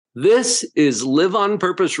This is Live on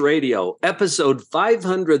Purpose Radio, episode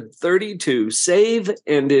 532, Save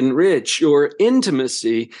and Enrich Your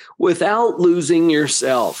Intimacy Without Losing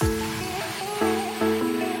Yourself.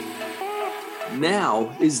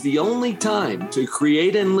 Now is the only time to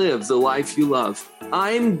create and live the life you love.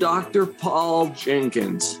 I'm Dr. Paul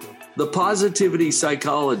Jenkins, the positivity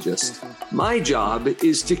psychologist. My job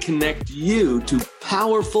is to connect you to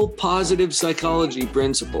powerful positive psychology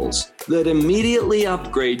principles that immediately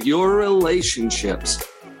upgrade your relationships,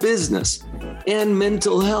 business, and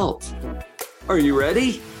mental health. Are you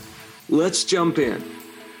ready? Let's jump in.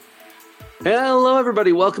 Hello,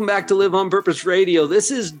 everybody. Welcome back to Live on Purpose Radio. This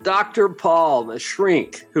is Dr. Paul, the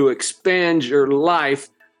shrink who expands your life,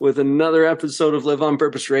 with another episode of Live on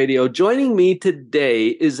Purpose Radio. Joining me today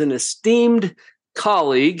is an esteemed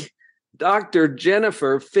colleague, Dr.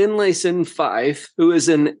 Jennifer Finlayson-Fife, who is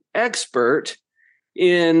an expert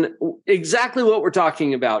in exactly what we're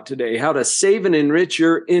talking about today, how to save and enrich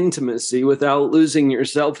your intimacy without losing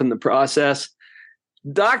yourself in the process.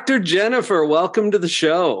 Dr. Jennifer, welcome to the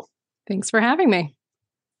show. Thanks for having me.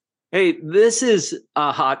 Hey, this is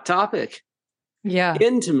a hot topic. Yeah.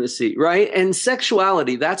 Intimacy, right? And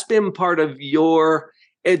sexuality, that's been part of your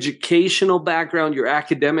educational background. Your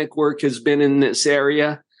academic work has been in this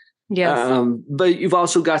area. Yes. But you've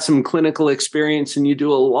also got some clinical experience, and you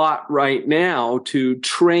do a lot right now to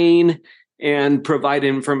train and provide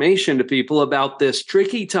information to people about this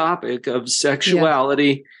tricky topic of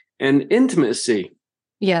sexuality and intimacy.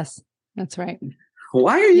 Yes, that's right.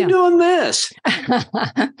 Why are you doing this?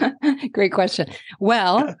 Great question.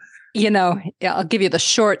 Well, I'll give you the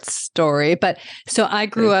short story. But so I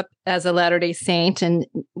grew up as a Latter-day Saint and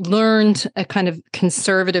learned a kind of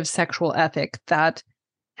conservative sexual ethic that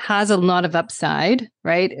has a lot of upside,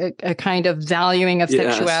 right? A kind of valuing of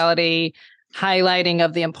sexuality, highlighting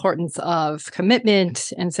of the importance of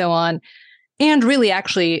commitment and so on. And really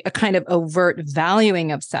actually a kind of overt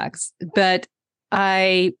valuing of sex. But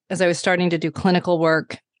as I was starting to do clinical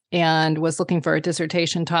work and was looking for a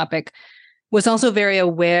dissertation topic, was also very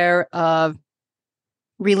aware of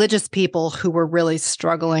religious people who were really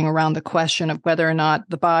struggling around the question of whether or not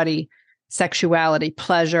the body, sexuality,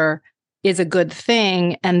 pleasure is a good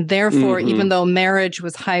thing. And therefore, even though marriage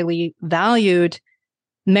was highly valued,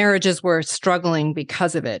 marriages were struggling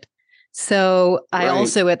because of it. So I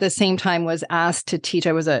also at the same time was asked to teach.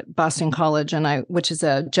 I was at Boston College, which is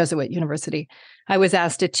a Jesuit university. I was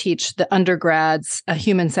asked to teach the undergrads a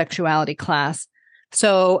human sexuality class.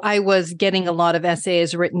 So I was getting a lot of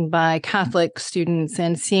essays written by Catholic students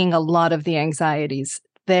and seeing a lot of the anxieties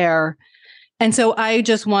there. And so I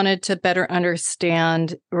just wanted to better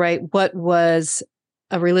understand, right, what was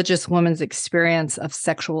a religious woman's experience of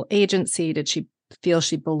sexual agency? Did she feel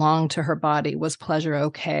she belonged to her body? Was pleasure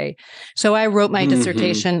okay? So I wrote my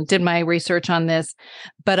dissertation, did my research on this,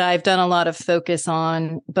 but I've done a lot of focus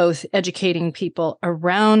on both educating people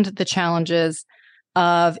around the challenges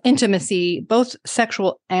of intimacy, both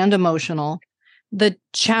sexual and emotional, the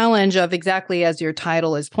challenge of exactly as your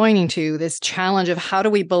title is pointing to, this challenge of how do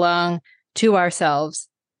we belong to ourselves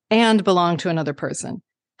and belong to another person?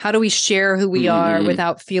 How do we share who we are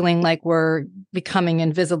without feeling like we're becoming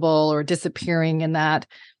invisible or disappearing in that?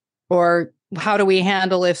 Or how do we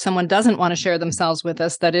handle if someone doesn't want to share themselves with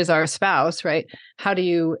us, that is our spouse, right? How do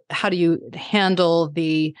you handle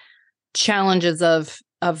the challenges of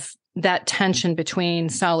that tension between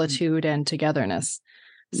solitude and togetherness?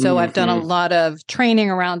 So I've done a lot of training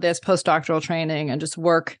around this, postdoctoral training, and just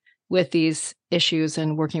work with these issues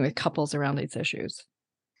and working with couples around these issues.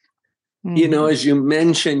 You know, as you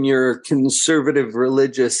mentioned your conservative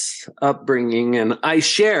religious upbringing, and I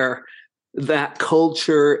share that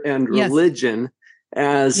culture and religion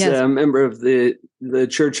as a member of the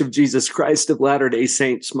Church of Jesus Christ of Latter-day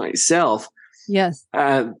Saints myself. Yes.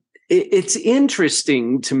 It's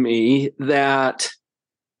interesting to me that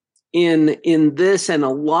in this and a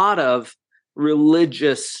lot of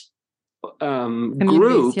religious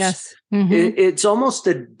groups, it's almost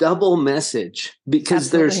a double message,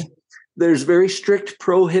 because there's very strict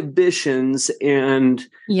prohibitions and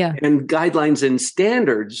guidelines and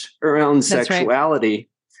standards around sexuality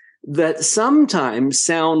that sometimes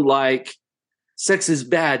sound like sex is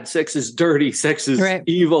bad, sex is dirty, sex is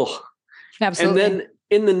evil. Absolutely. And then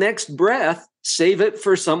in the next breath, save it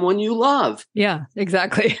for someone you love. Yeah,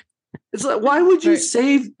 exactly. It's like, why would you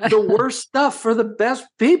save the worst stuff for the best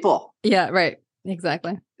people? Yeah, right.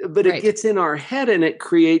 Exactly. But it gets in our head and it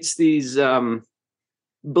creates these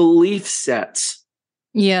belief sets.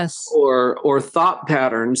 Yes. Or thought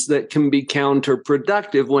patterns that can be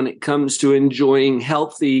counterproductive when it comes to enjoying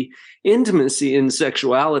healthy intimacy and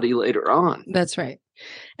sexuality later on. That's right.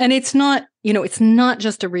 And it's not, it's not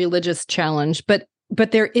just a religious challenge, but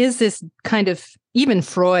there is this kind of, even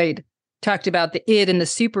Freud talked about the id and the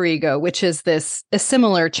superego, which is a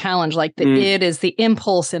similar challenge. Like the id is the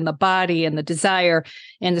impulse in the body and the desire,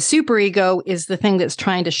 and the superego is the thing that's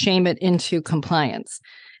trying to shame it into compliance.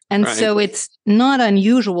 And so it's not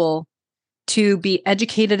unusual to be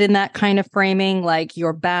educated in that kind of framing, like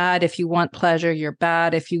you're bad if you want pleasure, you're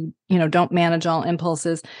bad if you don't manage all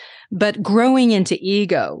impulses. But growing into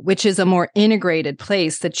ego, which is a more integrated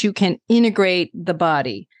place that you can integrate the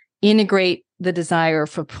body, integrate the desire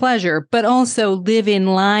for pleasure, but also live in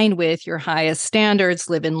line with your highest standards,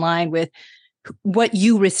 live in line with what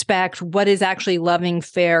you respect, what is actually loving,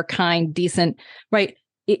 fair, kind, decent, right?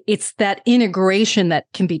 It's that integration that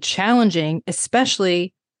can be challenging,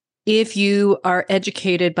 especially if you are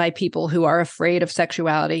educated by people who are afraid of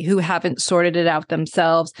sexuality, who haven't sorted it out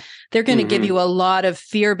themselves. They're going to give you a lot of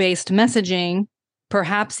fear-based messaging,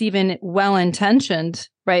 perhaps even well-intentioned,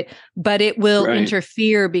 right? But it will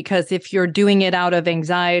interfere, because if you're doing it out of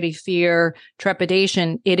anxiety, fear,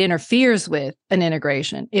 trepidation, it interferes with an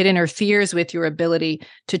integration. It interferes with your ability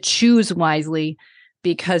to choose wisely,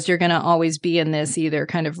 because you're going to always be in this either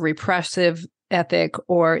kind of repressive ethic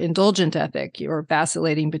or indulgent ethic. You're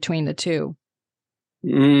vacillating between the two.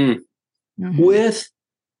 With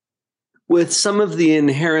some of the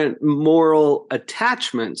inherent moral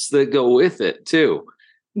attachments that go with it too.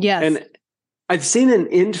 Yes. And I've seen an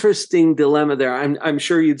interesting dilemma there. I'm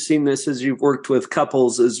sure you've seen this as you've worked with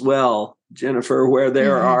couples as well, Jennifer, where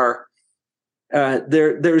there are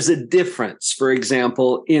there's a difference, for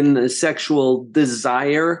example, in the sexual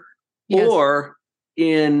desire or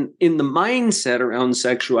in the mindset around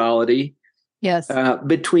sexuality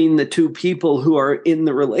between the two people who are in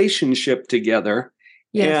the relationship together.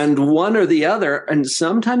 And one or the other, and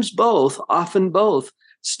sometimes both, often both,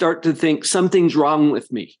 start to think something's wrong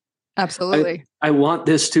with me. Absolutely. I want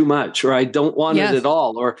this too much, or I don't want it at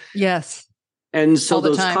all. Or and so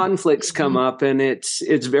those conflicts come up, and it's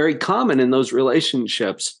very common in those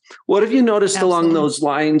relationships. What have you noticed along those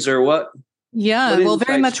lines, or what? Yeah, well,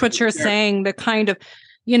 very much what you're saying, the kind of,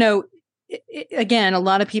 again, a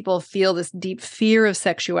lot of people feel this deep fear of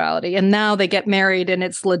sexuality, and now they get married and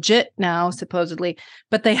it's legit now, supposedly,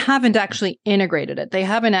 but they haven't actually integrated it. They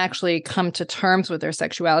haven't actually come to terms with their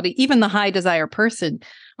sexuality. Even the high desire person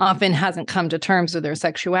often hasn't come to terms with their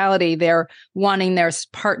sexuality. They're wanting their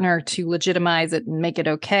partner to legitimize it and make it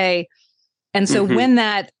okay. And so when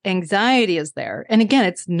that anxiety is there, and again,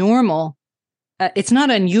 it's normal. It's not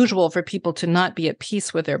unusual for people to not be at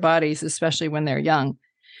peace with their bodies, especially when they're young.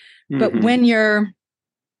 But when you're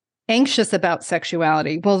anxious about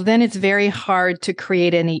sexuality, well, then it's very hard to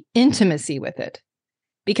create any intimacy with it.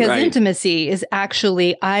 Because intimacy is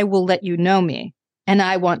actually, I will let you know me, and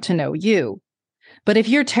I want to know you. But if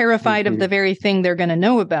you're terrified of the very thing they're going to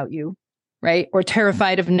know about you, right, or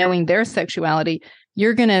terrified of knowing their sexuality,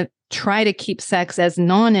 you're going to try to keep sex as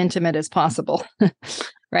non-intimate as possible.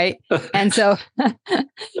 Right. And so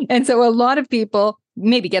a lot of people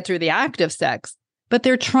maybe get through the act of sex, but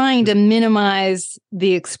they're trying to minimize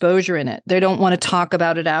the exposure in it. They don't want to talk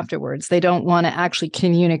about it afterwards. They don't want to actually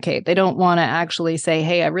communicate. They don't want to actually say,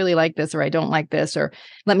 hey, I really like this, or I don't like this, or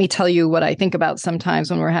let me tell you what I think about sometimes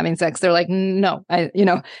when we're having sex. They're like, no,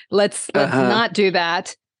 let's not do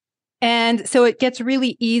that. And so it gets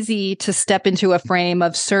really easy to step into a frame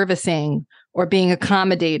of servicing or being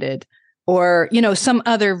accommodated, or, some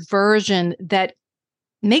other version that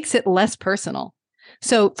makes it less personal.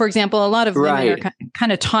 So, for example, a lot of women are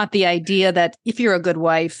kind of taught the idea that if you're a good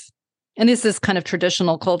wife, and this is kind of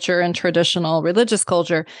traditional culture and traditional religious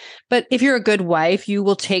culture, but if you're a good wife, you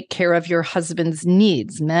will take care of your husband's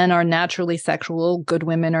needs. Men are naturally sexual, good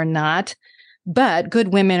women are not. But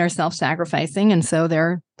good women are self-sacrificing, and so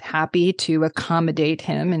they're happy to accommodate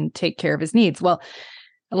him and take care of his needs. Well,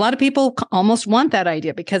 a lot of people almost want that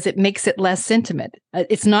idea because it makes it less intimate.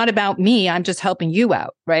 It's not about me. I'm just helping you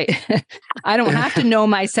out, right? I don't have to know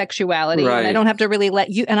my sexuality. And I don't have to really let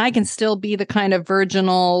you, and I can still be the kind of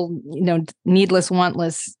virginal, needless,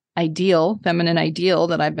 wantless ideal, feminine ideal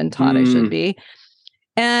that I've been taught I should be.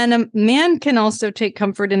 And a man can also take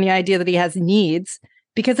comfort in the idea that he has needs,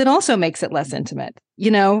 because it also makes it less intimate.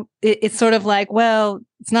 It's sort of like, well,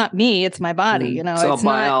 it's not me, it's my body. It's all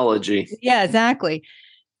biology. Yeah, exactly.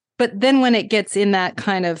 But then when it gets in that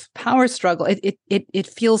kind of power struggle, it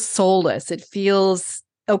feels soulless. It feels,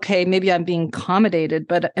 okay, maybe I'm being accommodated,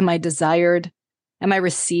 but am I desired? Am I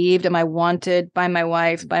received? Am I wanted by my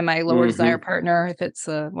wife, by my lower desire partner, if it's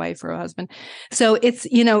a wife or a husband? So it's,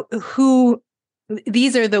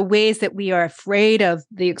 these are the ways that we are afraid of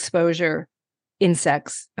the exposure in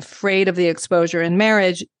sex, afraid of the exposure in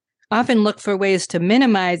marriage, often look for ways to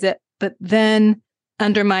minimize it, but then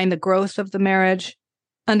undermine the growth of the marriage,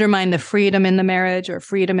 undermine the freedom in the marriage or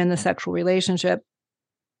freedom in the sexual relationship.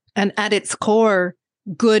 And at its core,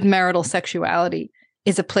 good marital sexuality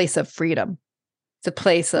is a place of freedom. It's a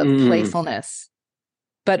place of playfulness.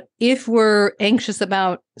 But if we're anxious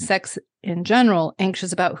about sex in general,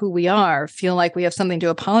 anxious about who we are, feel like we have something to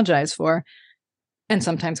apologize for, and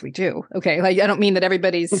sometimes we do. Okay. Like, I don't mean that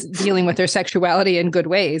everybody's dealing with their sexuality in good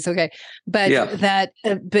ways. Okay. But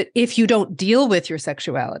but if you don't deal with your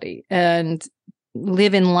sexuality and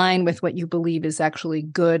live in line with what you believe is actually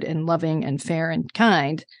good and loving and fair and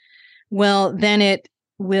kind, well, then it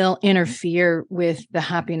will interfere with the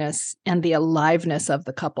happiness and the aliveness of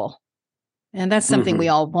the couple. And that's something we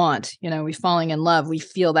all want. You know, we falling in love, we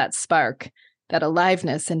feel that spark, that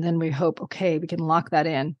aliveness, and then we hope, okay, we can lock that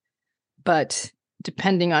in. But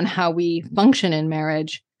depending on how we function in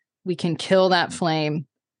marriage, we can kill that flame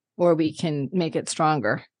or we can make it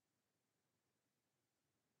stronger.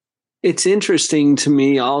 It's interesting to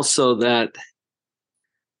me also that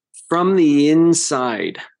from the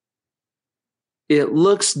inside, it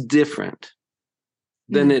looks different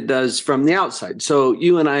than it does from the outside. So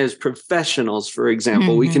you and I as professionals, for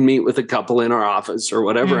example, we can meet with a couple in our office or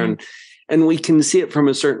whatever, and we can see it from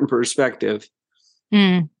a certain perspective.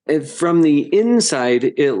 And from the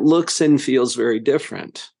inside, it looks and feels very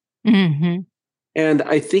different. And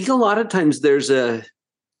I think a lot of times there's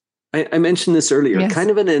I mentioned this earlier, kind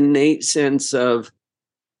of an innate sense of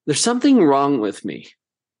there's something wrong with me.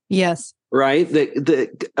 Yes. Right?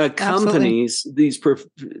 That accompanies these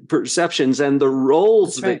perceptions and the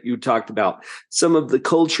roles that you talked about, some of the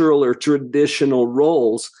cultural or traditional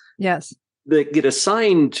roles that get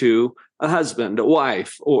assigned to a husband, a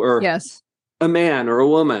wife, or a man or a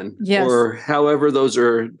woman, or however those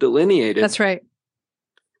are delineated. That's right.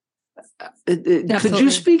 Could you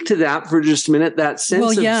speak to that for just a minute? That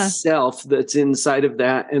sense of self that's inside of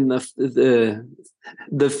that, and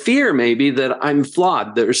the fear maybe that I'm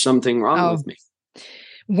flawed, there's something wrong with me.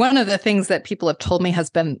 One of the things that people have told me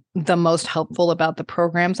has been the most helpful about the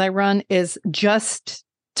programs I run is just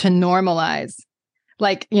to normalize.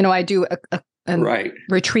 Like, you know, I do a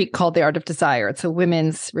retreat called The Art of Desire. It's a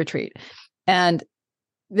women's retreat. And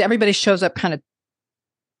everybody shows up kind of,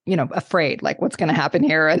 you know, afraid, like what's going to happen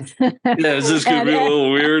here. And is this going to be a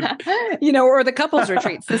little weird? You know, or the couples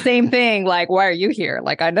retreats, the same thing. Like, why are you here?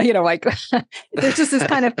 Like, I know, you know, like there's just this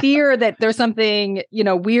kind of fear that there's something, you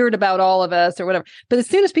know, weird about all of us or whatever. But as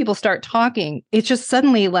soon as people start talking, it's just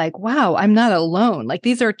suddenly like, wow, I'm not alone. Like,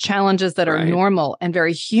 these are challenges that are normal and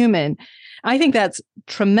very human. I think that's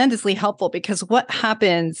tremendously helpful, because what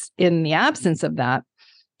happens in the absence of that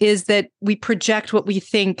is that we project what we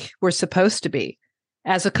think we're supposed to be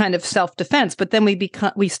as a kind of self-defense, but then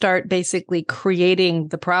we start basically creating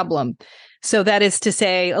the problem. So that is to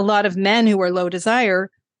say, a lot of men who are low desire,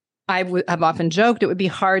 I've often joked it would be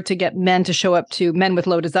hard to get men to show up to Men with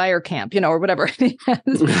Low Desire camp, you know, or whatever,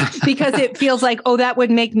 because it feels like, oh, that would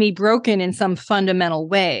make me broken in some fundamental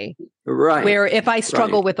way. Right. Where if I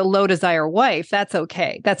struggle with a low desire wife, that's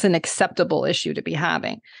okay. That's an acceptable issue to be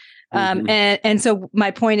having. And so my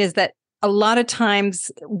point is that a lot of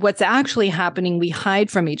times what's actually happening, we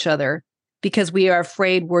hide from each other because we are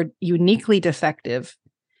afraid we're uniquely defective.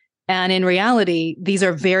 And in reality, these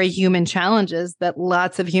are very human challenges that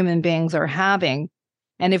lots of human beings are having.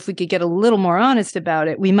 And if we could get a little more honest about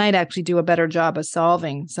it, we might actually do a better job of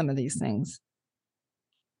solving some of these things.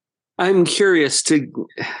 I'm curious to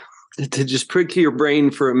just prick your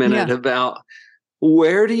brain for a minute about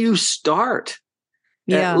where do you start?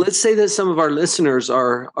 Let's say that some of our listeners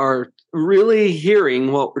are really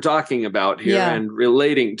hearing what we're talking about here and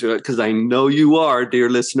relating to it, because I know you are, dear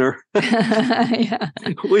listener. I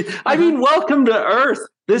mean, welcome to Earth.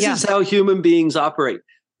 This is how human beings operate.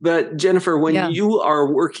 But Jennifer, when you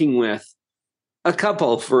are working with a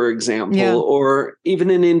couple, for example, or even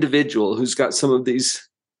an individual who's got some of these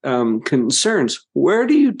concerns, where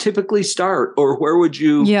do you typically start, or where would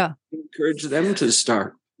you encourage them to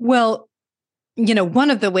start? Well, you know, one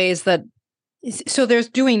of the ways that, so there's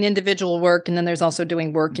doing individual work, and then there's also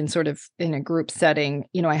doing work in sort of in a group setting.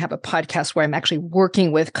 You know, I have a podcast where I'm actually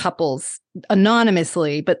working with couples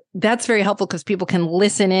anonymously, but that's very helpful because people can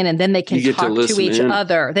listen in and then they can talk to each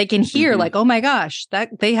other. They can hear like, oh my gosh,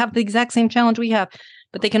 that they have the exact same challenge we have,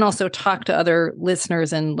 but they can also talk to other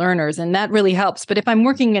listeners and learners. And that really helps. But if I'm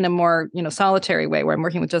working in a more, you know, solitary way where I'm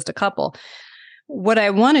working with just a couple, what I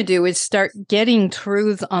want to do is start getting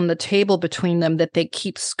truths on the table between them that they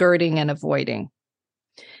keep skirting and avoiding.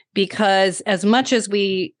 Because as much as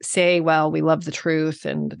we say, well, we love the truth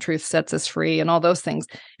and the truth sets us free and all those things,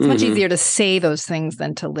 it's much easier to say those things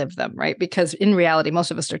than to live them, right? Because in reality,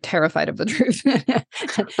 most of us are terrified of the truth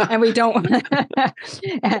and we don't,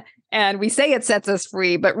 and we say it sets us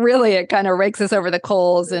free, but really it kind of rakes us over the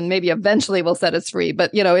coals and maybe eventually will set us free.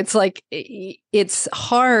 But, it's like, it's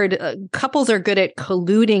hard. Couples are good at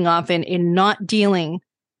colluding often in not dealing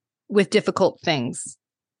with difficult things.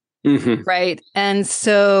 Right. And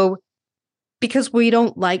so because we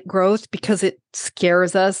don't like growth, because it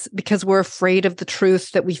scares us, because we're afraid of the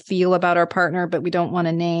truth that we feel about our partner, but we don't want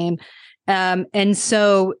to name. And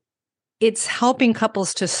so it's helping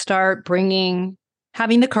couples to start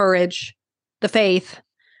having the courage, the faith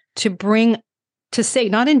to say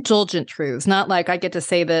not indulgent truths, not like I get to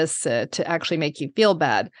say this to actually make you feel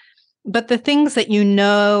bad, but the things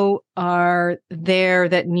that are there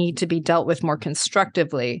that need to be dealt with more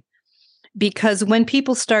constructively. Because when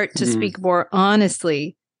people start to speak more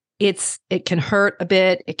honestly, it can hurt a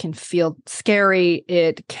bit. It can feel scary.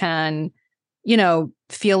 It can,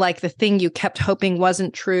 feel like the thing you kept hoping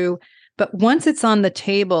wasn't true. But once it's on the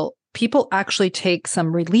table, people actually take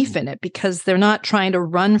some relief in it because they're not trying to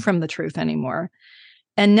run from the truth anymore.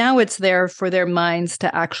 And now it's there for their minds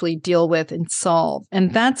to actually deal with and solve.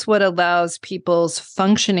 And that's what allows people's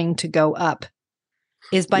functioning to go up,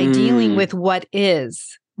 is by dealing with what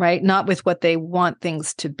is. Right? Not with what they want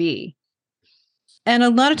things to be. And a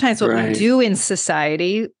lot of times what we do in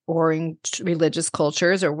society or in religious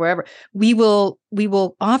cultures or wherever, we will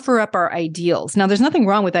offer up our ideals. Now, there's nothing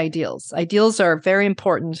wrong with ideals. Ideals are very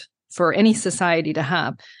important for any society to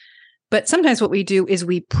have. But sometimes what we do is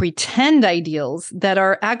we pretend ideals that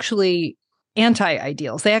are actually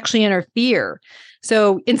anti-ideals. They actually interfere.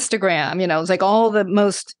 So Instagram, it's like all the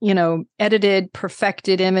most, edited,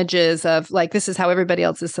 perfected images of like, this is how everybody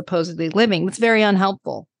else is supposedly living. It's very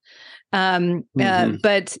unhelpful.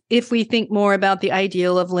 But if we think more about the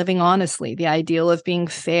ideal of living honestly, the ideal of being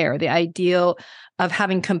fair, the ideal of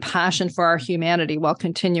having compassion for our humanity while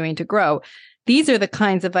continuing to grow, these are the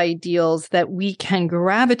kinds of ideals that we can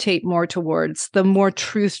gravitate more towards the more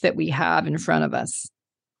truth that we have in front of us.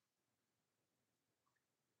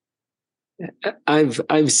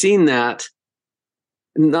 I've seen that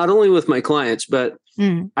not only with my clients, but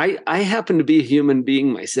I happen to be a human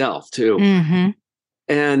being myself too.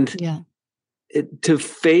 And to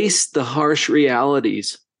face the harsh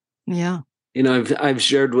realities. Yeah. I've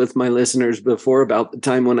shared with my listeners before about the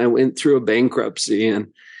time when I went through a bankruptcy and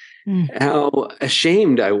how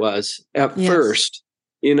ashamed I was at first,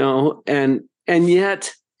 and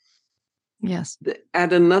yet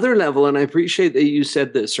at another level, and I appreciate that you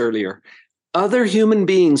said this earlier, other human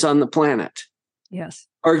beings on the planet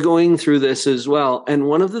are going through this as well. And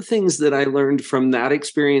one of the things that I learned from that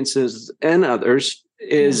experiences and others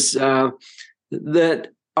is that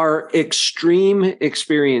our extreme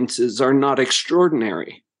experiences are not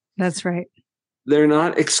extraordinary. That's right. They're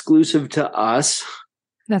not exclusive to us.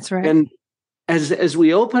 That's right. And as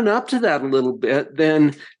we open up to that a little bit,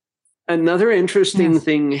 then another interesting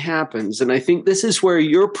thing happens. And I think this is where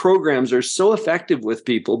your programs are so effective with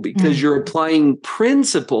people because you're applying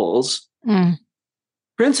principles.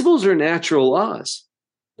 Principles are natural laws.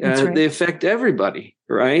 They affect everybody,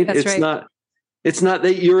 right? It's not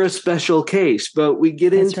that you're a special case, but we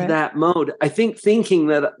get into that mode. I think thinking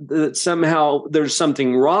that somehow there's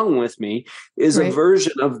something wrong with me is a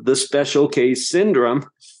version of the special case syndrome.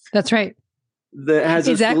 That's right. That has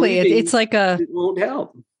it's like it won't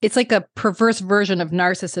help. It's like a perverse version of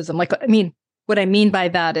narcissism. What I mean by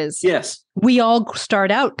that is, we all start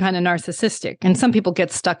out kind of narcissistic, and some people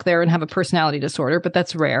get stuck there and have a personality disorder, but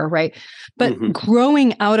that's rare, right? But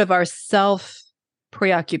growing out of our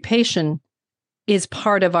self-preoccupation is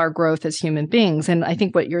part of our growth as human beings. And I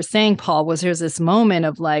think what you're saying, Paul, was there's this moment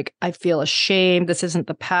of like, I feel ashamed. This isn't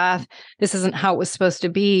the path. This isn't how it was supposed to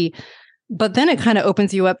be. But then it kind of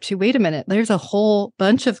opens you up to, wait a minute, there's a whole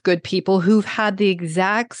bunch of good people who've had the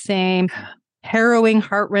exact same harrowing,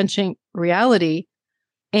 heart-wrenching reality.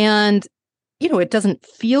 And, it doesn't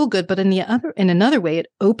feel good, but in another way, it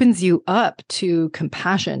opens you up to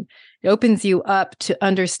compassion. It opens you up to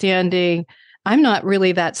understanding I'm not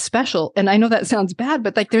really that special. And I know that sounds bad,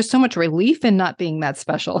 but like there's so much relief in not being that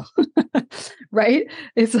special, right?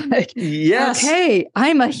 It's like, okay,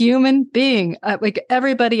 I'm a human being like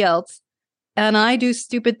everybody else. And I do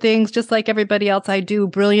stupid things just like everybody else. I do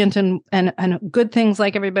brilliant and good things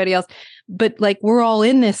like everybody else. But like we're all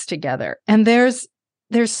in this together. And there's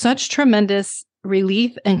such tremendous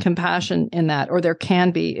relief and compassion in that, or there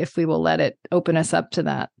can be if we will let it open us up to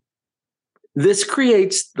that. This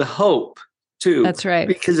creates the hope too. That's right.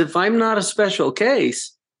 Because if I'm not a special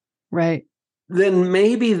case, Right. then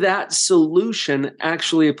maybe that solution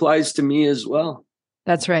actually applies to me as well.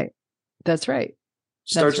 That's right. That's right.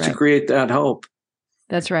 Starts to create that hope.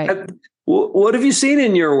 That's right. What have you seen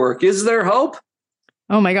in your work? Is there hope?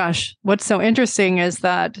 Oh my gosh. What's so interesting is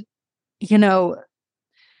that, you know,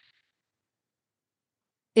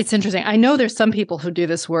 it's interesting. I know there's some people who do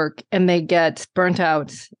this work and they get burnt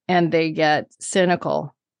out and they get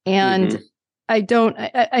cynical. And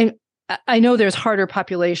I know there's harder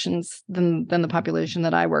populations than the population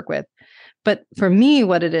that I work with. But for me,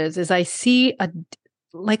 what it is I see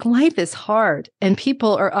life is hard and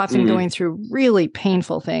people are often going through really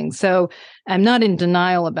painful things. So I'm not in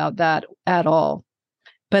denial about that at all.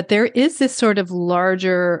 But there is this sort of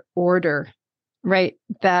larger order, right,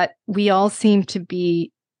 that we all seem to be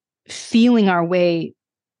feeling our way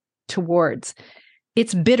towards.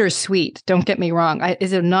 It's bittersweet. Don't get me wrong.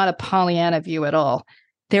 Is it not a Pollyanna view at all?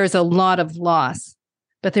 There's a lot of loss,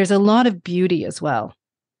 but there's a lot of beauty as well.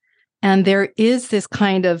 And there is this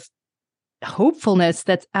kind of hopefulness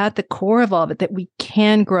that's at the core of all of it, that we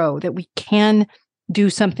can grow, that we can do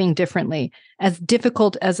something differently. As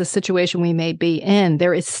difficult as a situation we may be in,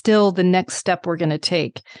 there is still the next step we're going to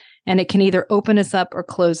take. And it can either open us up or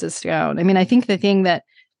close us down. I mean, I think the thing that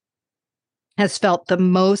has felt the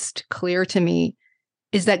most clear to me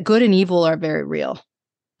is that good and evil are very real.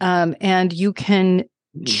 And you can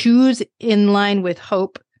choose in line with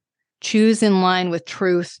hope, choose in line with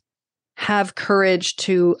truth, have courage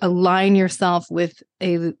to align yourself with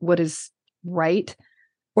what is right,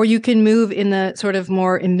 or you can move in the sort of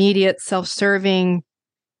more immediate, self-serving,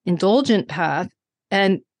 indulgent path,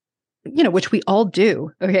 and which we all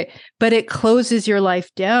do. Okay, but it closes your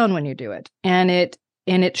life down when you do it, and it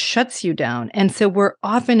shuts you down. And so we're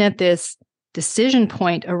often at this decision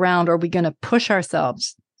point around: are we going to push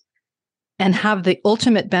ourselves and have the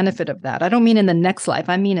ultimate benefit of that? I don't mean in the next life,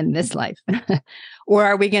 I mean in this life. Or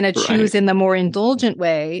are we going to choose in the more indulgent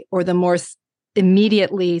way, or the more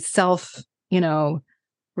immediately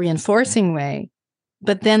reinforcing way,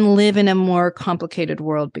 but then live in a more complicated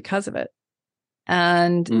world because of it?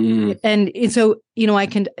 And so, I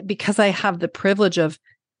can, because I have the privilege of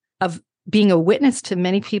being a witness to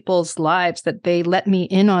many people's lives, that they let me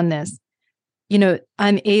in on this,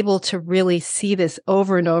 I'm able to really see this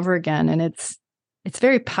over and over again. And it's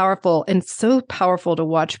very powerful, and so powerful to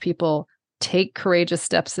watch people take courageous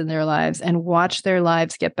steps in their lives and watch their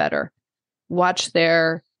lives get better, watch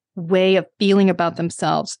their way of feeling about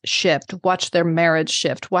themselves shift, watch their marriage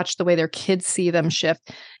shift, watch the way their kids see them shift.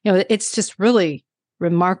 It's just really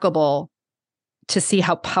remarkable to see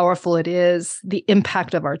how powerful it is, the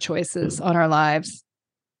impact of our choices on our lives.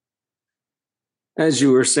 As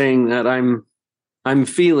you were saying that, I'm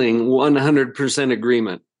feeling 100%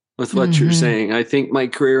 agreement with what you're saying. I think my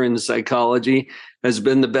career in psychology has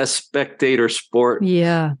been the best spectator sport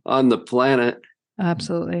on the planet.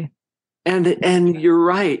 Absolutely. And you're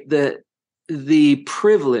right that the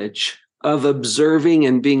privilege of observing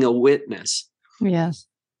and being a witness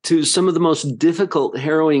to some of the most difficult,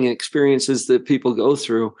 harrowing experiences that people go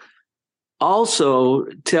through also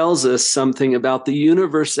tells us something about the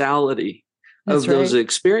universality of those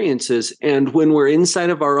experiences. And when we're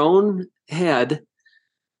inside of our own head,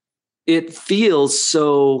 it feels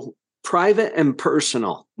so private and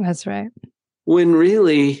personal. That's right. When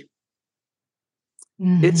really,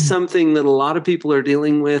 it's something that a lot of people are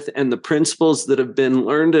dealing with, and the principles that have been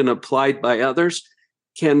learned and applied by others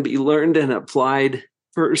can be learned and applied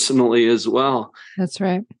personally as well. That's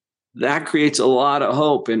right. That creates a lot of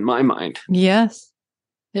hope in my mind. Yes,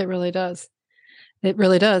 it really does. It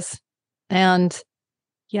really does. And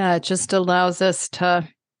it just allows us to,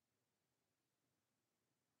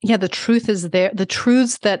 the truth is there. The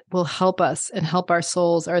truths that will help us and help our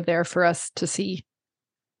souls are there for us to see,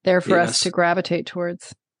 there for us to gravitate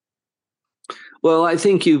towards. Well, I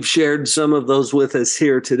think you've shared some of those with us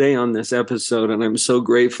here today on this episode, and I'm so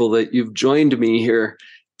grateful that you've joined me here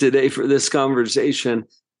today for this conversation.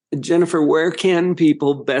 Jennifer, where can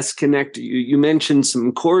people best connect to you? You mentioned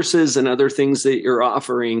some courses and other things that you're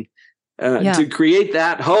offering to create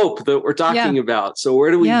that hope that we're talking about. So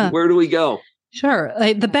where do we go? Sure.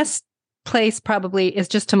 The best place probably is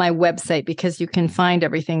just to my website, because you can find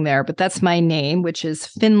everything there. But that's my name, which is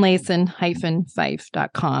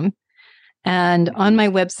finlayson-fife.com. And on my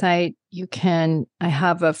website, I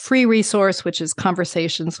have a free resource, which is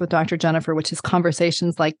Conversations with Dr. Jennifer, which is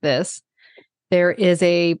conversations like this. There is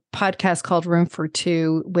a podcast called Room for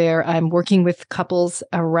Two, where I'm working with couples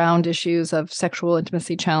around issues of sexual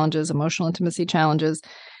intimacy challenges, emotional intimacy challenges.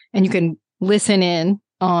 And you can listen in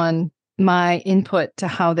on my input to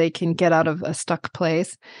how they can get out of a stuck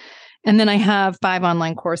place. And then I have 5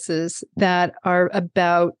 online courses that are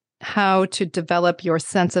about how to develop your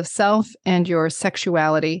sense of self and your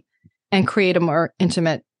sexuality and create a more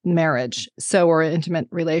intimate marriage, or intimate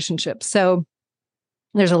relationship. So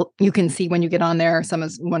you can see when you get on there, some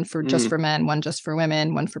is one for just for men, one just for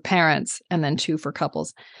women, one for parents, and then 2 for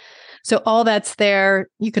couples. So all that's there.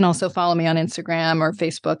 You can also follow me on Instagram or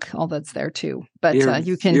Facebook. All that's there too. But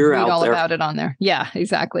you can read all about it on there. Yeah,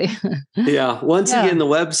 exactly. Yeah. Once again, the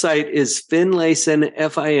website is Finlayson,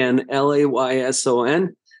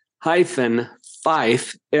 FINLAYSON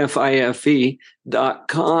 -Fife, FIFE.com.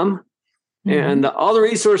 And all the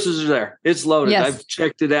resources are there. It's loaded. Yes. I've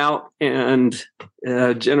checked it out. And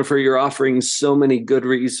Jennifer, you're offering so many good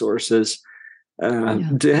resources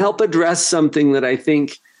to help address something that I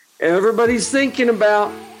think everybody's thinking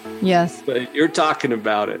about. Yes. But you're talking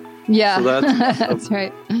about it. Yeah. So that's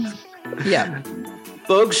right. Yeah.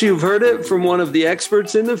 Folks, you've heard it from one of the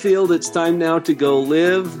experts in the field. It's time now to go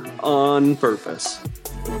live on purpose.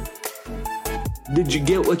 Did you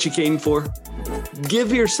get what you came for?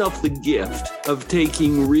 Give yourself the gift of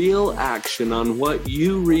taking real action on what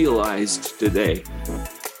you realized today.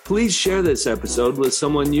 Please share this episode with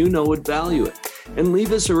someone you know would value it, and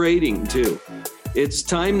leave us a rating too. It's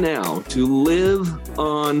time now to live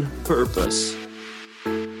on purpose.